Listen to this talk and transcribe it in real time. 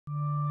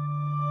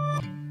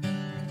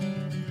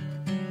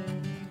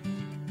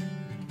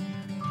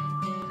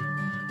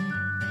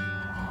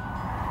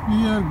We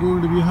are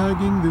going to be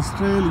hiking this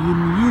trail in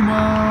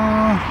Yuma.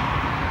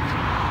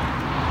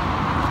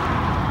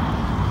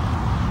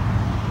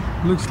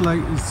 Looks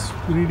like it's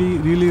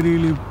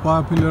really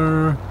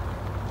popular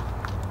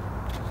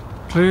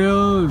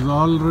trail. There's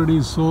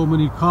already so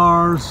many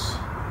cars.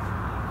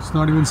 It's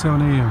not even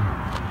 7 a.m.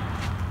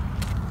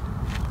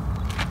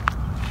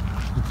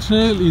 The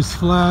trail is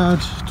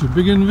flat to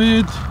begin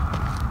with.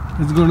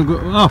 It's going to go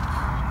up.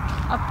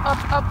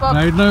 Up.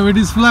 Right now it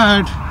is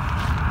flat.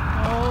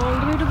 All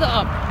the way to the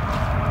up.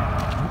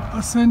 The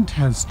ascent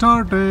has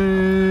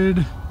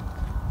started.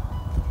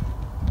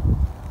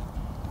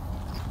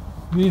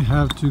 We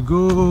have to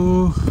go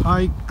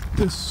hike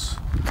this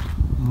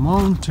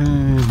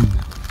mountain.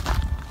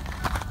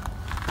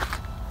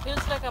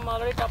 Feels like I'm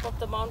already top of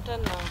the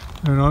mountain now.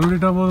 We're already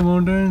top of the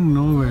mountain?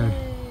 Nowhere.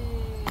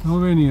 Hey.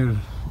 Nowhere near.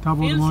 Top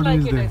of the mountain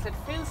is there. I said,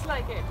 feels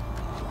like it.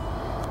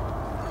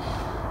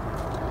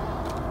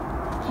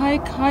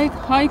 Hike.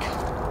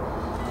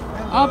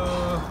 Up.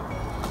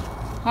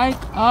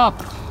 Hike up.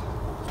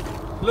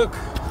 Look,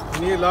 we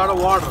need a lot of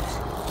water.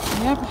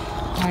 Yep.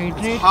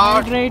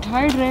 Hydrate.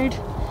 Hydrate.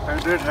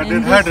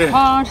 In this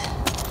part,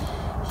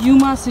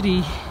 Yuma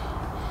City.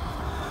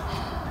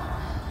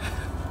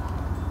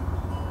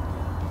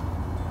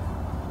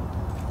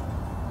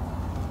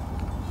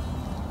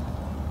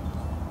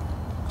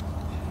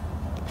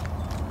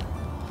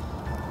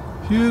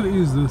 Here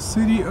is the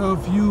city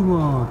of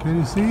Yuma. Can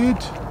you see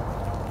it?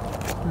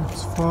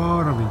 It's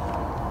far away.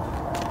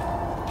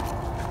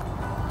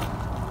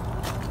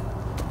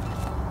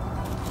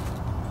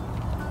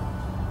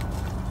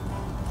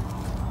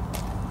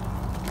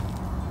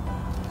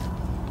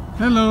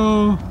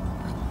 Hello.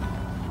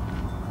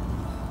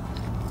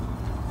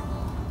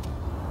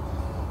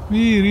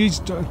 We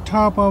reached the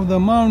top of the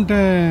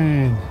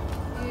mountain.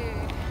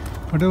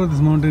 Whatever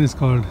this mountain is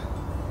called.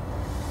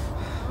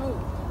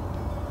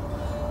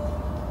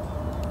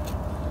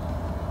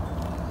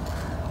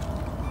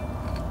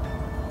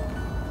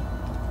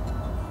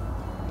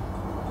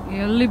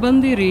 ಎಲ್ಲಿ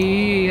ಬಂದಿರಿ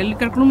ಎಲ್ಲಿ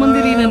ಕರ್ಕೊಂಡು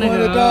ಬಂದಿರಿ ನನಗೆ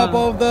on the top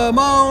of the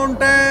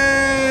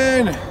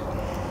mountain.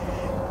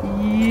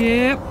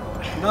 Yep.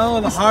 Now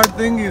the hard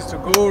thing is to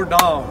go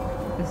down.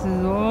 This is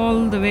all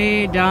the way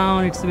down.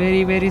 It's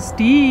very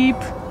steep.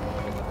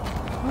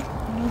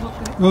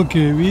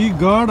 Okay, we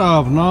got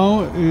up. Now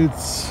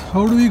it's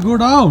how do we go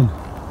down?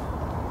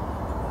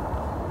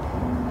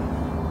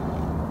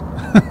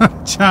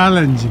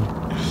 Challenging.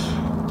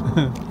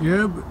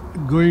 Yep,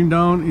 going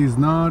down is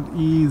not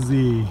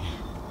easy.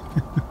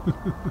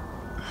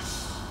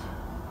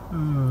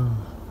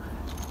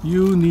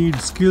 You need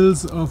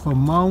skills of a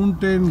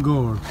mountain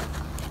goat.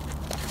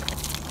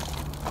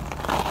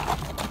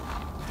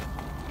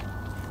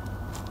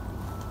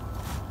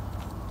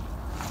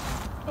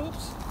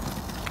 Oops.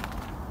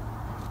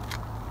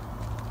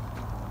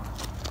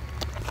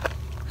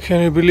 Can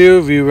you believe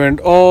we went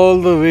all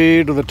the way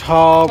to the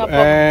top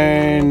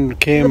and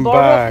came the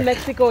border back? of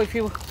Mexico. If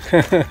you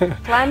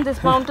climb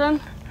this mountain,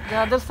 the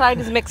other side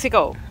is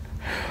Mexico.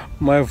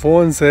 My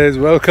phone says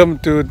welcome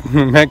to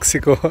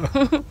Mexico.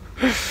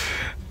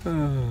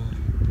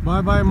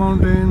 Bye bye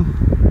mountain.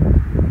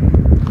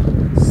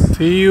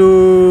 See you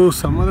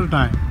some other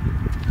time.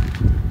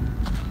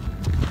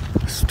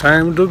 It's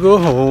time to go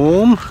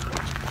home.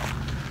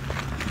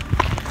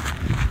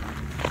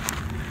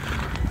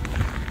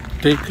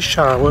 Take a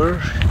shower.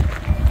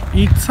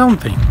 Eat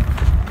something.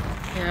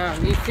 Yeah,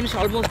 we finished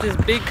almost this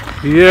big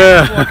Yeah.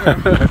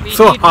 water. We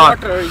So need hot.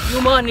 water.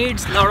 Yuma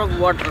needs a lot of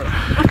water.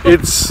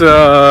 It's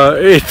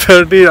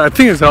 8:30. I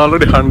think it's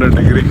already 100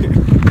 degrees.